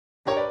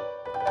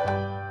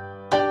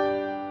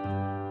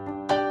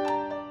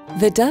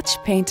The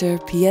Dutch painter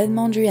Pierre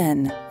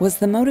Mondrian was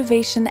the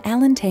motivation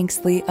Alan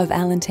Tanksley of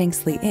Alan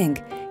Tanksley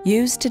Inc.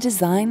 used to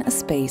design a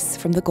space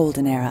from the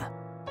Golden Era.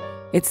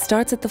 It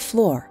starts at the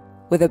floor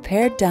with a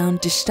pared-down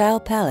de style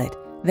palette,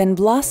 then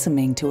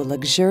blossoming to a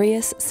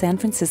luxurious San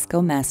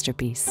Francisco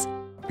masterpiece.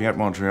 Pierre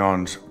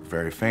Mondrian's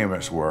very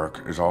famous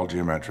work is all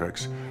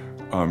geometrics.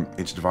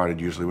 It's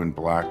divided usually in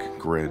black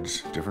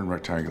grids, different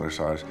rectangular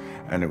size,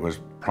 and it was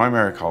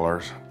primary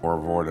colors or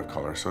void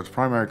colors. So it's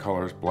primary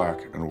colors, black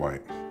and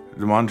white.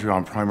 The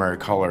Mondrian primary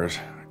colors,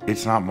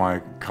 it's not my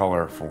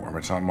color form.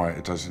 It's not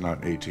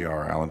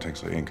ATR, Alan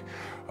Tanksley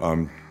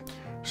Inc.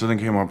 So then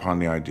came upon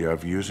the idea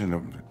of using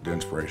the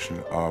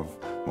inspiration of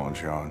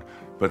Mondrian,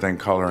 but then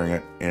coloring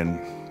it in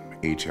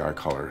ATI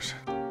colors.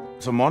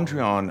 So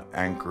Mondrian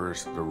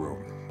anchors the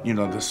room. You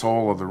know, the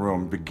soul of the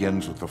room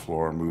begins with the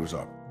floor and moves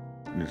up.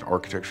 His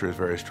architecture is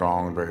very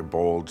strong, very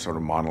bold, sort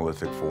of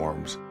monolithic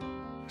forms.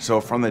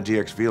 So from the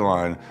DXV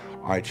line,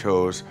 I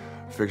chose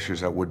fixtures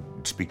that would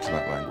speak to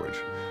that language.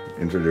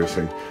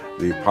 Introducing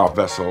the pop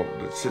vessel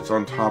that sits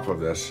on top of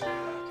this,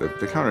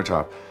 the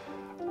countertop.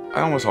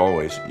 I almost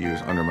always use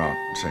undermount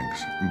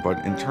sinks,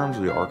 but in terms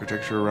of the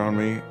architecture around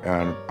me,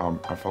 and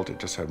I felt it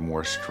just had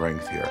more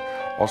strength here.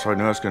 Also, I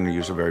knew I was going to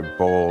use a very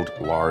bold,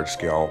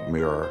 large-scale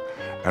mirror,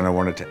 and I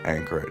wanted to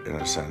anchor it in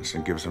a sense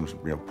and give some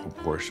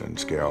proportion,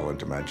 scale, and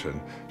dimension.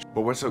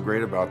 But what's so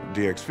great about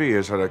DXV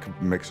is that I could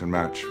mix and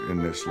match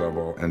in this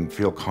level and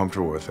feel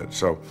comfortable with it.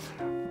 So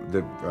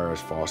the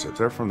various faucets,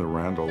 they're from the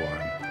Randall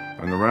line,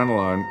 and the Randall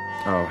line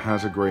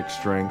has a great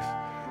strength.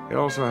 It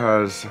also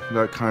has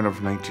that kind of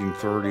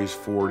 1930s,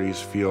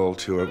 40s feel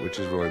to it, which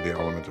is really the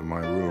element of my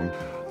room.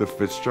 The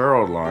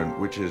Fitzgerald line,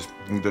 which is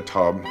the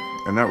tub,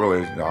 and that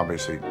really is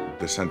obviously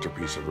the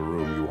centerpiece of the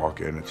room. You walk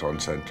in, it's on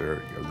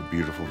center, you have the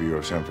beautiful view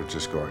of San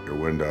Francisco out your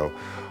window.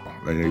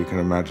 And you can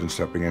imagine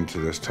stepping into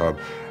this tub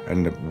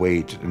and the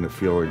weight and the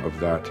feeling of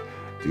that,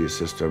 these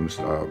systems,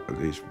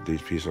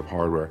 these pieces of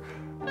hardware,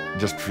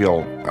 just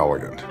feel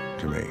elegant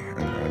to me,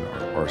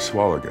 or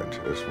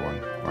swelligant, as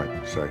one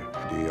might say.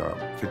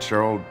 The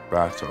Fitzgerald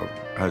bathtub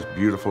has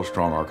beautiful,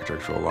 strong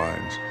architectural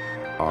lines,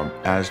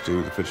 as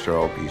do the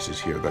Fitzgerald pieces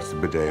here. That's the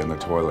bidet and the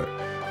toilet.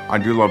 I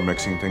do love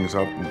mixing things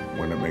up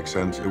when it makes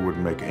sense. It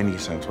wouldn't make any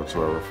sense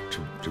whatsoever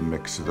to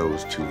mix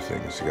those two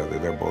things together.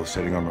 They're both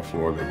sitting on the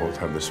floor, they both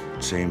have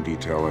the same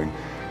detailing,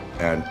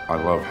 and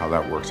I love how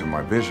that works in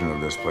my vision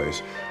of this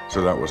place,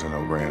 so that was a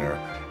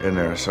no-brainer in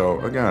there. So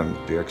again,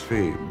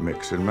 DXV,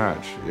 mix and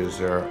match. Is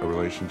there a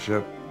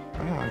relationship?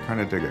 Yeah, I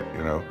kind of dig it,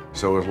 you know?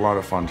 So it was a lot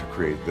of fun to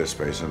create this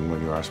space, and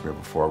when you asked me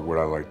before, would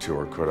I like to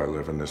or could I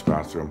live in this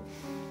bathroom?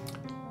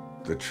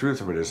 The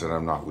truth of it is that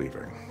I'm not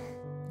leaving.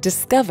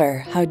 Discover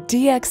how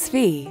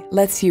DXV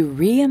lets you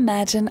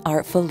reimagine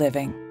artful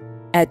living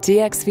at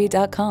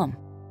DXV.com.